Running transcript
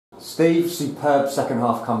Steve, superb second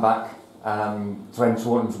half comeback to end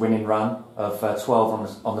Taunton's winning run of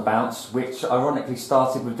 12 on the bounce, which ironically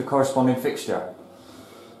started with the corresponding fixture.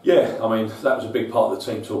 Yeah, I mean, that was a big part of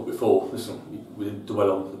the team talk before. Listen, we didn't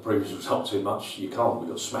dwell on the previous result too much. You can't. We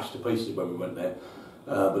got smashed to pieces when we went there.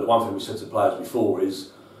 But the one thing we said to the players before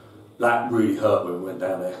is that really hurt when we went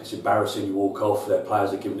down there. It's embarrassing. You walk off, their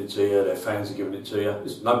players are giving it to you, their fans are giving it to you.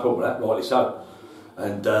 There's no problem with that, rightly so.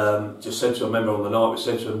 And just said to them, I remember on the night, we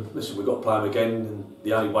said to them, listen, we've got to play them again, and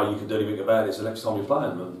the only way you can do anything about it is the next time you play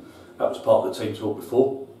them. And that was part of the team talk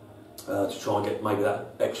before, to try and get maybe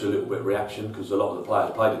that extra little bit of reaction, because a lot of the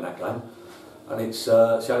players played in that game. And it's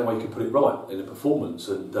the only way you can put it right in the performance.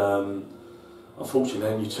 And unfortunately,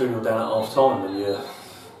 then you 2-0 down at half time, and you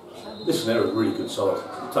listen, they're a really good side.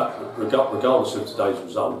 Regardless of today's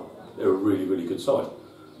result, they're a really, really good side.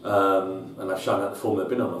 And they've shown that the form they've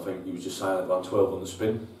been on. I think you were just saying they've won 12 on the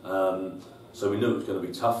spin. So we knew it was going to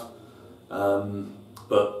be tough.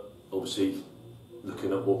 But obviously,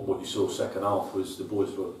 looking at what you saw second half, was the boys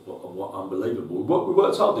were unbelievable. We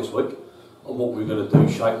worked hard this week on what we were going to do,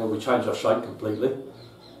 shape. Well, we changed our shape completely.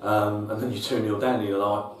 And then you 2-0 down and you're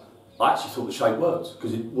like, I actually thought the shape worked,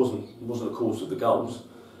 because it wasn't a cause of the goals.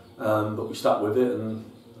 But we stuck with it, and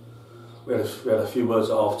we had a few words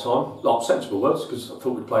at half time, like sensible words, because I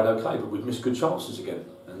thought we'd played okay, but we'd missed good chances again.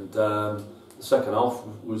 And the second half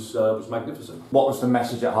was magnificent. What was the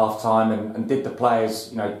message at half time, and did the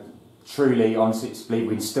players, truly, honestly believe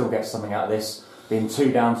we'd still get something out of this, being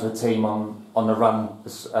 2 down to a team on the run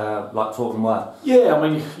like Taunton were? Yeah, I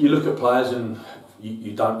mean, you look at players and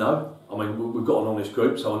you don't know. I mean, we've got an honest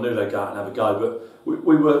group, so I knew they'd go out and have a go, but we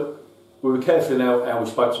were careful in how we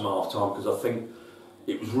spoke to them at half time, because I think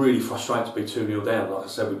it was really frustrating to be 2-0 down. Like I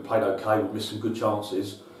said, we played okay, we missed some good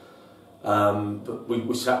chances. But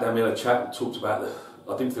we sat down, we had a chat and talked about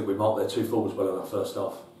I didn't think we marked their 2 forwards well in our first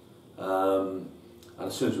half. And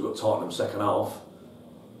as soon as we got tight in the second half,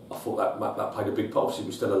 I thought that played a big part. Obviously,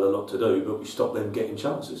 we still had a lot to do, but we stopped them getting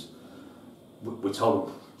chances. We told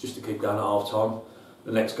them just to keep going at half time.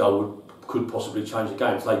 The next goal could possibly change the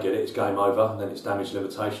game. If they get it, it's game over, and then it's damage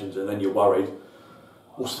limitations, and then you're worried.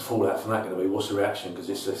 What's the fallout from that going to be? What's the reaction? Because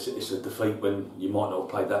it's a defeat when you might not have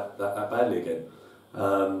played that badly again.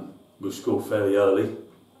 We scored fairly early,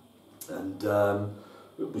 and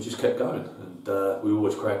we just kept going. And we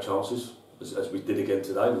always create chances, as we did again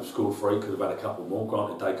today. We've scored 3, could have had a couple more.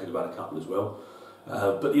 Granted, they could have had a couple as well.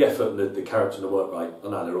 But the effort and the character and the work rate, I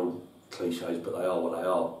know they're all cliches, but they are what they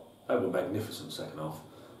are. They were magnificent second half.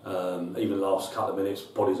 Even the last couple of minutes,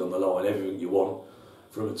 bodies on the line, everything you want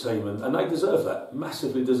from a team, and they deserve that,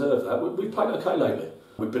 massively deserve that. We've played okay lately.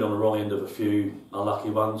 We've been on the wrong end of a few unlucky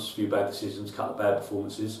ones, a few bad decisions, a couple of bad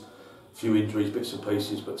performances, a few injuries, bits and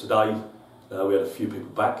pieces, but today we had a few people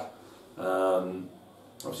back.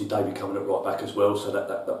 Obviously David coming at right back as well, so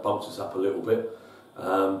that bumped us up a little bit.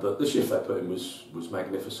 But the shift they put in was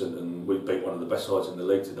magnificent, and we beat one of the best sides in the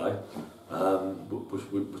league today,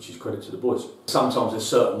 which is credit to the boys. Sometimes there's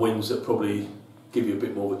certain wins that probably give you a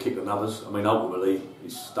bit more of a kick than others. I mean, ultimately,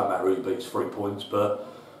 it don't matter who you beat, it's 3 points, but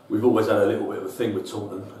we've always had a little bit of a thing with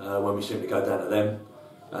Taunton when we seem to go down to them.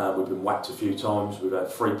 We've been whacked a few times, we've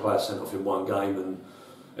had 3 players sent off in one game, and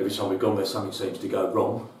every time we've gone there, something seems to go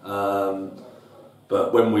wrong.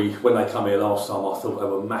 But when they come here last time, I thought they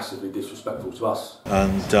were massively disrespectful to us.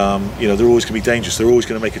 And they're always going to be dangerous. They're always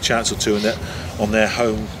going to make a chance or two on their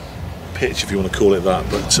home pitch, if you want to call it that.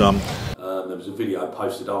 But there was a video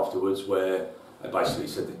posted afterwards where they basically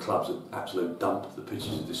said the club's an absolute dump, the pitch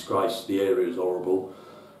is a disgrace, the area is horrible,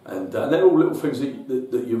 and they're all little things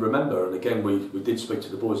that you remember. And again, we did speak to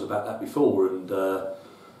the boys about that before, and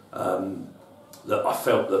that I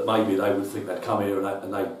felt that maybe they would think they'd come here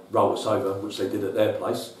and they'd roll us over, which they did at their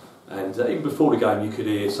place. And even before the game, you could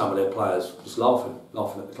hear some of their players just laughing at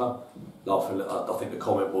the club, laughing at, I think the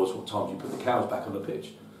comment was, what time do you put the cows back on the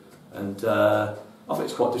pitch? And I think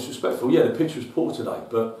it's quite disrespectful. Yeah, the pitch was poor today,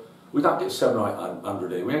 but we don't get 700 or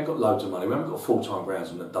 800 here. We ain't got loads of money. We haven't got a full-time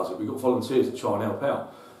groundsman that does it. We've got volunteers that try and help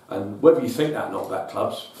out. And whether you think that or not about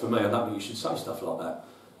clubs, for me, I don't think you should say stuff like that.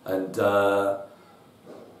 And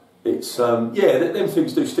it's them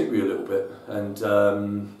things do stick with you a little bit. And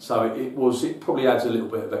so it probably adds a little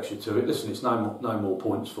bit of extra to it. Listen, it's no more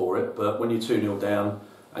points for it. But when you're 2-0 down,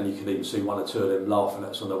 and you can even see 1 or 2 of them laughing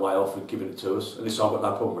at us on their way off and giving it to us. And listen, I've got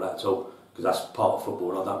no problem with that at all, because that's part of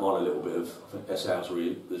football, and I don't mind a little bit of, I think,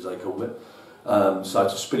 S-housery, as they call it. So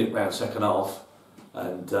to spin it round second half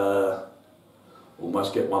and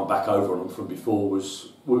almost get one back over on them from before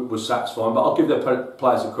was satisfying. But I'll give their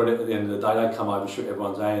players the credit at the end of the day. They come over, shook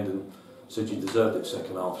everyone's hand and said you deserved it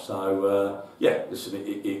second half. So yeah, listen,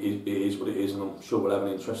 it is what it is, and I'm sure we'll have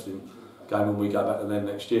an interesting game when we go back to them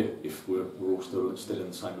next year if we're all still in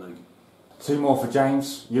the same league. Two more for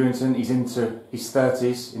James Ewington. He's into his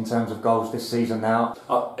 30s in terms of goals this season now.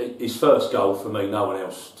 His first goal for me, no one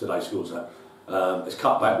else today scores that. It's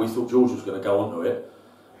cut back. We thought George was going to go onto it,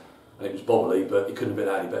 and it was bobbly, but he couldn't have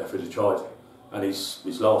been any better if he'd have tried. And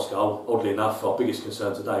his last goal, oddly enough, our biggest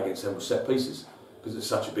concern today against them was set pieces, because it's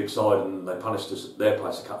such a big side and they punished us at their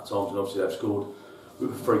place a couple of times, and obviously they've scored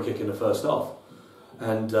with a free kick in the first half.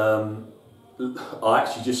 And I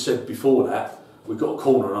actually just said before that, we got a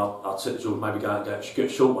corner and I'd said to George, maybe go and get a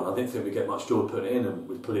short one. I didn't think we'd get much joy putting it in, and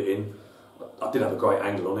we put it in. I did have a great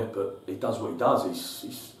angle on it, but he does what he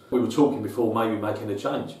does. We were talking before maybe making a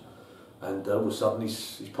change, and all of a sudden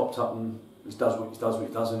he's popped up and he does what he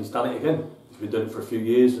does, and he's done it again. He's been doing it for a few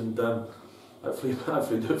years, and hopefully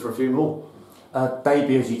do it for a few more.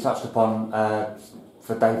 Debut, as you touched upon,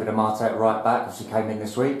 for David Amate at right back, obviously came in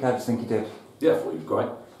this week. How do you think he did? Yeah, I thought he was great.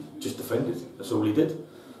 Just defended. That's all he did.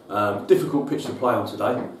 Difficult pitch to play on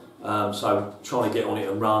today, so trying to get on it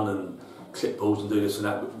and run and clip balls and do this and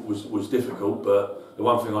that was difficult. But the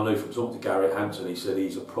one thing I knew from talking to Gary at Hampton, he said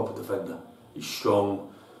he's a proper defender. He's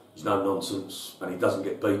strong, he's no nonsense, and he doesn't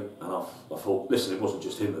get beat. And I thought, listen, it wasn't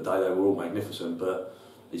just him today; they were all magnificent. But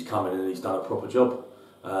he's come in and he's done a proper job.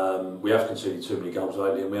 We have conceded too many goals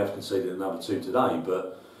lately, and we have conceded another 2 today.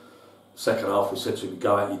 But second half, we said to him,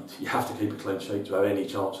 go out, you have to keep a clean sheet to have any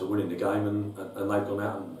chance of winning the game, and they've gone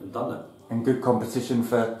out and done that. And good competition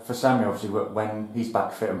for Samuel, obviously, when he's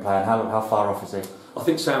back fit and playing. How far off is he? I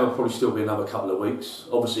think Sam will probably still be another couple of weeks.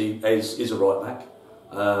 Obviously, Ez is a right back,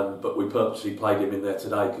 but we purposely played him in there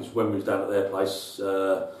today because when we was down at their place,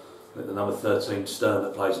 the number 13, Stern,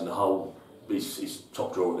 that plays in the hole, he's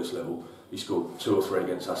top drawer at this level. He scored 2 or 3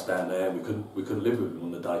 against us down there, and we couldn't live with him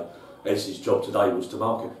on the day. Ez's job today was to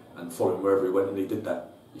mark him and follow him wherever he went, and he did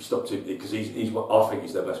that. He stopped him because I think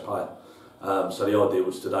he's their best player. So the idea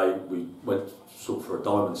was today we went sort of for a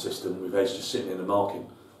diamond system with Ez just sitting in and marking,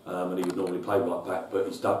 and he would normally play right back, but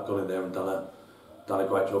he's gone in there and done a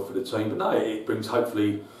great job for the team. But no, it brings,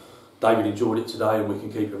 hopefully David enjoyed it today and we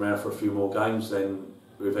can keep him around for a few more games. Then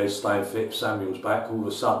with Ez staying fit, Samuel's back, all of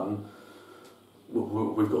a sudden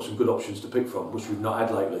we've got some good options to pick from, which we've not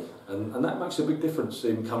had lately, and that makes a big difference.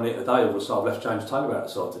 Even coming in today, all of a sudden I've left James Taylor out the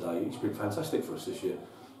side today. He's been fantastic for us this year,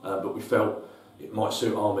 but we felt it might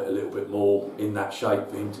suit Armit a little bit more in that shape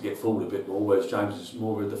for him to get forward a bit more, whereas James is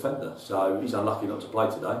more of a defender. So he's unlucky not to play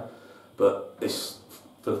today, but this,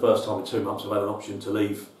 for the first time in 2 months, I've had an option to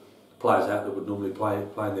leave players out that would normally play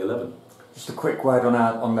in the 11. Just a quick word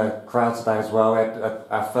on the crowd today as well. We had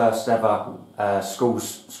our first ever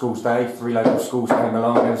schools day. 3 local schools came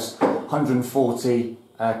along. There was 140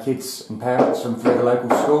 kids and parents from 3 of the local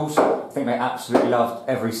schools. I think they absolutely loved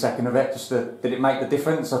every second of it. Did it make the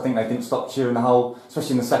difference? I think they didn't stop cheering the whole,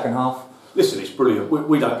 especially in the second half. Listen, it's brilliant.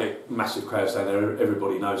 We don't get massive crowds down there.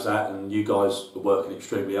 Everybody knows that, and you guys are working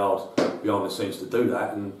extremely hard behind the scenes to do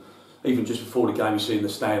that. And even just before the game, you see in the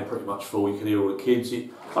stand pretty much full. You can hear all the kids. I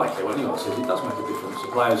don't care what anyone says. It does make a difference. The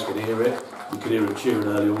players can hear it. You could hear them cheering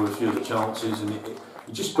early on with a few of the chances, and it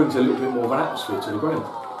just brings a little bit more of an atmosphere to the ground.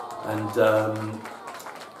 And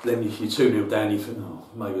then if you're 2-0 down, you think, oh,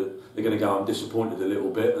 maybe they're going to go. I'm disappointed a little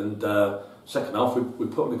bit. And second half, we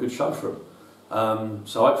put on a good show for them.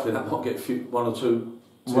 So hopefully that might get one or two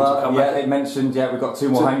to come back. They mentioned we've got 2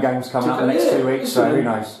 more home games coming up in the next 2 weeks. So who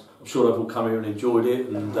knows? I'm sure they've all come here and enjoyed it,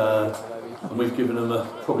 and we've given them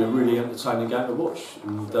probably a really entertaining game to watch,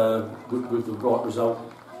 and with the right result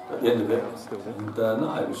at the end of it. And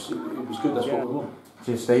no, it was good. That's what we want.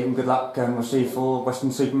 Cheers, Steve, and good luck. And we'll see you for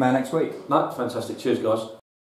Western Superman next week. No, fantastic. Cheers, guys.